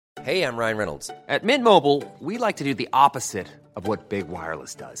Hey, I'm Ryan Reynolds. At Mint Mobile, we like to do the opposite of what Big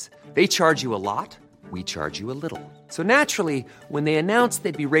Wireless does. They charge you a lot, we charge you a little. So naturally, when they announced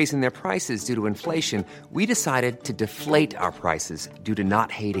they'd be raising their prices due to inflation, we decided to deflate our prices due to not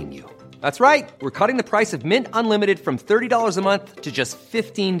hating you. That's right. We're cutting the price of Mint Unlimited from $30 a month to just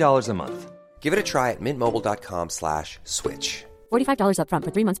 $15 a month. Give it a try at mintmobile.com/switch. $45 up front for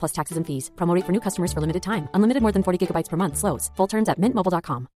 3 months plus taxes and fees. Promo rate for new customers for limited time. Unlimited more than 40 gigabytes per month. Slows full terms at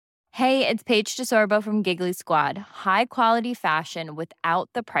mintmobile.com. Hey, it's Paige DeSorbo from Giggly Squad. High quality fashion without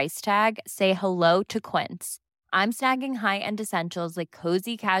the price tag. Say hello to Quince. I'm snagging high-end essentials like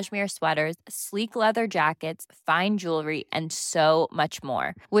cozy cashmere sweaters, sleek leather jackets, fine jewelry, and so much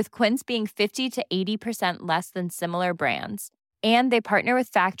more. With Quince being 50 to 80% less than similar brands. And they partner with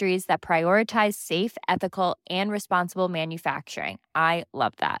factories that prioritize safe, ethical, and responsible manufacturing. I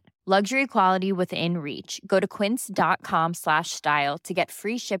love that. Luxury quality within reach. Go to quince.com/style to get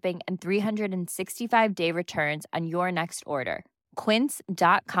free shipping and 365-day returns on your next order.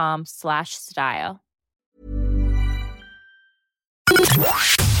 Quince.com/style.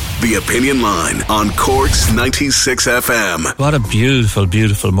 The Opinion Line on Cork's 96 FM. What a beautiful,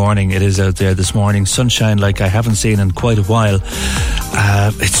 beautiful morning it is out there this morning. Sunshine like I haven't seen in quite a while.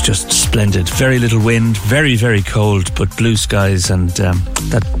 It's just splendid. Very little wind, very, very cold, but blue skies and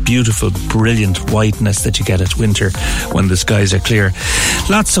that beautiful, brilliant whiteness that you get at winter when the skies are clear.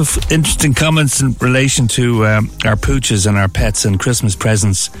 Lots of interesting comments in relation to our pooches and our pets and Christmas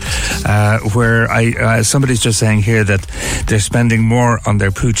presents, where somebody's just saying here that they're spending more on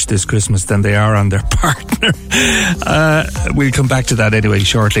their pooch this Christmas than they are on their partner. We'll come back to that anyway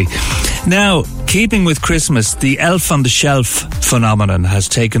shortly. Now, keeping with Christmas, the elf on the shelf phenomenon has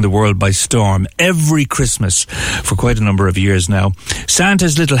taken the world by storm. Every Christmas for quite a number of years now,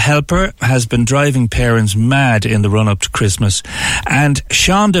 Santa's little helper has been driving parents mad in the run-up to Christmas, and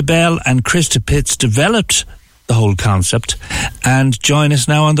Shonda Bell and Krista Pitts developed the whole concept and join us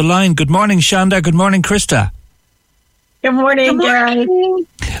now on the line. Good morning, Shonda. Good morning, Krista. Good morning, Gareth.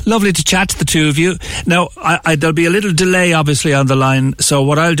 Lovely to chat to the two of you. Now, there'll be a little delay, obviously, on the line. So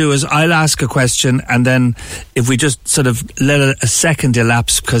what I'll do is I'll ask a question, and then if we just sort of let a second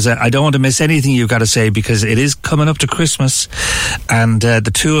elapse, because I don't want to miss anything you've got to say, because it is coming up to Christmas, and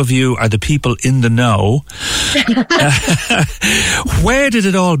the two of you are the people in the know. Where did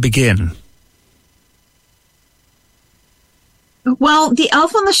it all begin? Well, the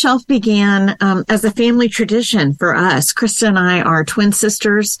Elf on the Shelf began as a family tradition for us. Krista and I are twin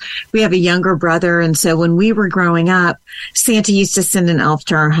sisters. We have a younger brother. And so when we were growing up, Santa used to send an elf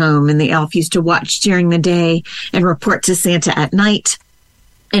to our home, and the elf used to watch during the day and report to Santa at night.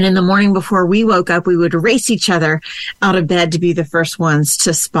 And in the morning before we woke up, we would race each other out of bed to be the first ones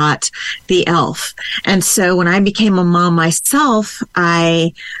to spot the elf. And so when I became a mom myself,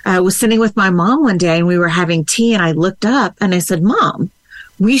 I was sitting with my mom one day and we were having tea, and I looked up and I said, "Mom,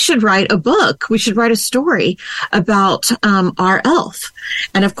 we should write a book. We should write a story about our elf."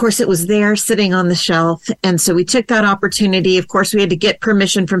 And of course, it was there sitting on the shelf. And so we took that opportunity. Of course, we had to get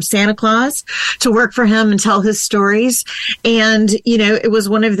permission from Santa Claus to work for him and tell his stories. And, you know, it was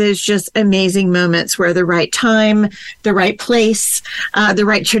one of those just amazing moments where the right time, the right place, the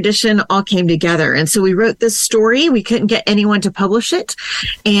right tradition all came together. And so we wrote this story. We couldn't get anyone to publish it.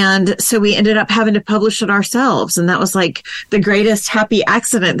 And so we ended up having to publish it ourselves. And that was like the greatest happy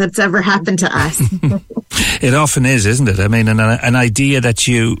accident that's ever happened to us. It often is, isn't it? I mean, an idea that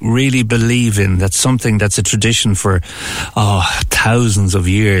you really believe in, that's something that's a tradition for thousands of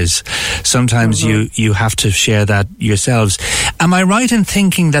years. Sometimes you have to share that yourselves. Am I right in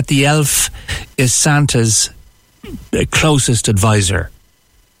thinking that the elf is Santa's closest advisor?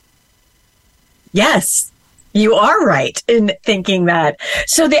 Yes. You are right in thinking that.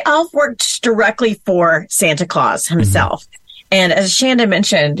 So the elf works directly for Santa Claus himself. Mm-hmm. And as Shanda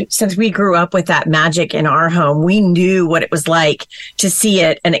mentioned, since we grew up with that magic in our home, we knew what it was like to see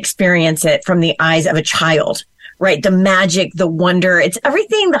it and experience it from the eyes of a child. Right? The magic, the wonder, it's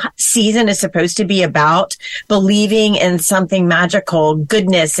everything the season is supposed to be about, believing in something magical,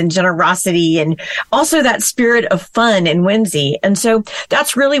 goodness and generosity, and also that spirit of fun and whimsy. And so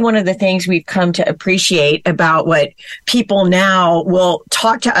that's really one of the things we've come to appreciate about what people now will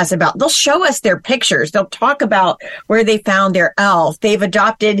talk to us about. They'll show us their pictures. They'll talk about where they found their elf. They've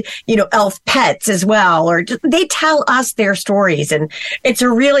adopted, elf pets as well, or they tell us their stories. And it's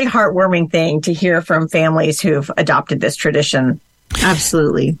a really heartwarming thing to hear from families who've adopted this tradition.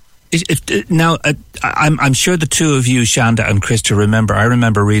 Absolutely. I'm sure the two of you, Shanda and Krista, remember. I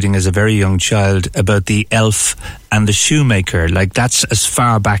remember reading as a very young child about the elf and the shoemaker. Like, that's as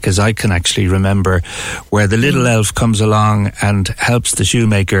far back as I can actually remember, where the little elf comes along and helps the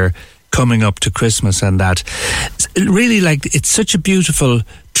shoemaker coming up to Christmas, and that really, like, it's such a beautiful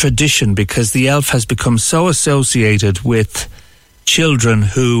tradition because the elf has become so associated with children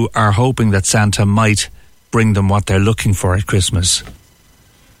who are hoping that Santa might bring them what they're looking for at Christmas.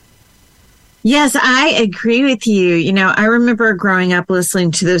 Yes, I agree with you. You know, I remember growing up listening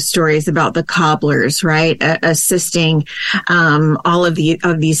to those stories about the cobblers, right? Assisting, all of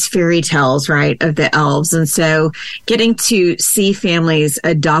these fairy tales, right? Of the elves. And so getting to see families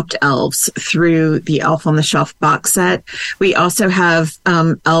adopt elves through the Elf on the Shelf box set. We also have,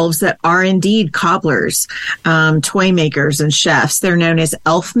 elves that are indeed cobblers, toy makers and chefs. They're known as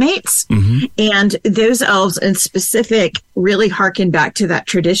elf mates. Mm-hmm. And those elves in specific really harken back to that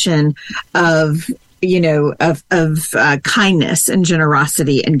tradition of kindness and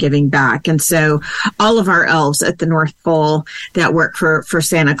generosity and giving back. And so all of our elves at the North Pole that work for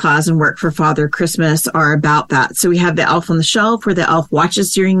Santa Claus and work for Father Christmas are about that. So we have the Elf on the Shelf, where the elf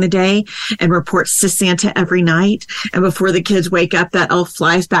watches during the day and reports to Santa every night. And before the kids wake up, that elf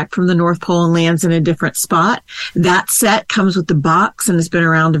flies back from the North Pole and lands in a different spot. That set comes with the box and has been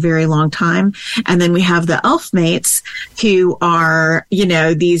around a very long time. And then we have the elf mates, who are,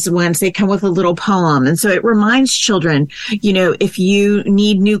 these ones, they come with a little poem. And so it reminds children, if you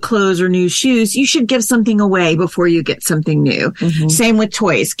need new clothes or new shoes, you should give something away before you get something new. Mm-hmm. Same with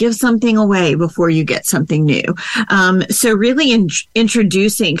toys. Give something away before you get something new. So really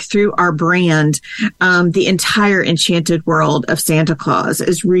introducing through our brand, the entire enchanted world of Santa Claus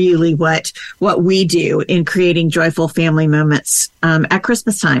is really what we do in creating joyful family moments, at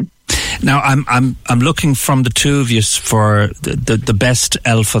Christmas time. Now, I'm looking from the two of you for the best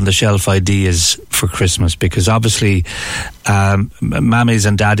Elf on the Shelf ideas for Christmas, because obviously mammies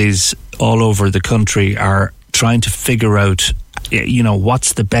and daddies all over the country are trying to figure out,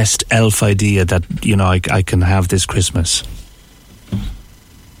 what's the best elf idea that, I can have this Christmas.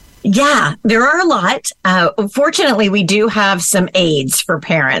 Yeah, there are a lot. Fortunately, we do have some aids for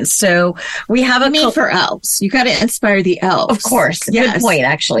parents. So we have for elves. You got to inspire the elves. Of course. Yes. Good point,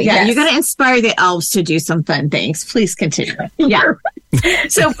 actually. Yeah, yes. You got to inspire the elves to do some fun things. Please continue. Yeah.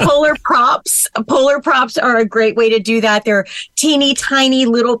 So polar props are a great way to do that. They're teeny tiny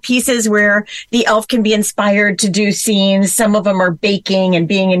little pieces where the elf can be inspired to do scenes. Some of them are baking and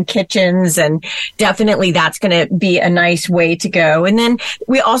being in kitchens, and definitely that's going to be a nice way to go. And then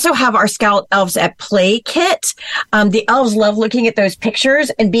we also have our Scout Elves at Play kit. The elves love looking at those pictures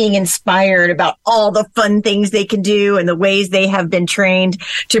and being inspired about all the fun things they can do and the ways they have been trained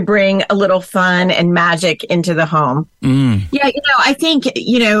to bring a little fun and magic into the home. Mm. Yeah, I think,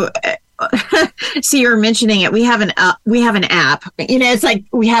 so you're mentioning it. We have an app. It's like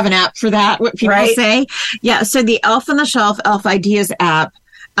we have an app for that, what people say. Yeah. So the Elf on the Shelf Elf Ideas app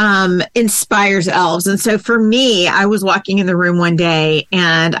inspires elves. And so for me, I was walking in the room one day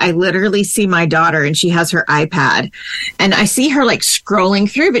and I literally see my daughter, and she has her iPad, and I see her like scrolling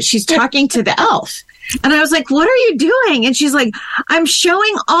through, but she's talking to the elf. And I was like, what are you doing? And she's like, I'm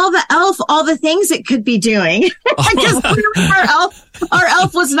showing all the things it could be doing. Because our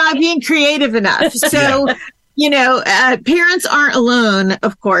elf was not being creative enough. So, parents aren't alone,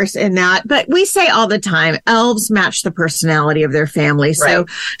 of course, in that. But we say all the time, elves match the personality of their family. So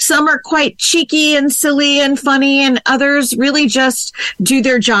some are quite cheeky and silly and funny, and others really just do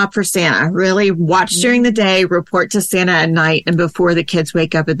their job for Santa, really watch during the day, report to Santa at night. And before the kids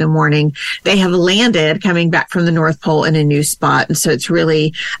wake up in the morning, they have landed coming back from the North Pole in a new spot. And so it's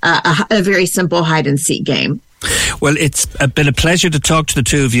really a very simple hide and seek game. Well, it's been a pleasure to talk to the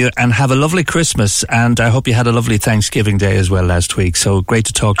two of you, and have a lovely Christmas, and I hope you had a lovely Thanksgiving Day as well last week. So great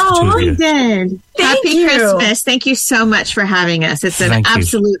to talk to the two of you. Did. Happy Christmas. Thank you so much for having us. It's an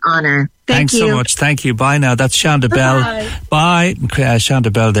absolute honor. Thanks so much. Thank you. Bye now. That's Shanda Bell. Bye.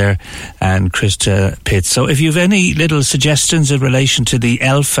 Shanda Bell there and Krista Pitts. So if you have any little suggestions in relation to the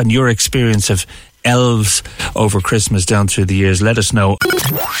elf and your experience of elves over Christmas down through the years, let us know.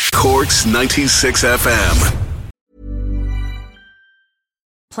 Cork's 96 FM.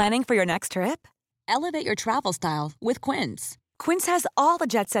 Planning for your next trip? Elevate your travel style with Quince. Quince has all the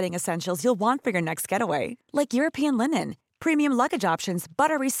jet-setting essentials you'll want for your next getaway, like European linen, premium luggage options,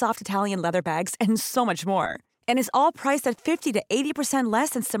 buttery soft Italian leather bags, and so much more. And is all priced at 50 to 80% less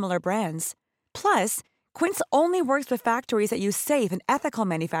than similar brands. Plus, Quince only works with factories that use safe and ethical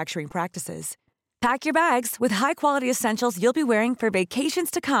manufacturing practices. Pack your bags with high-quality essentials you'll be wearing for vacations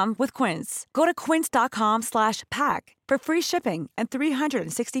to come with Quince. Go to quince.com/pack for free shipping and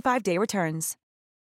 365-day returns.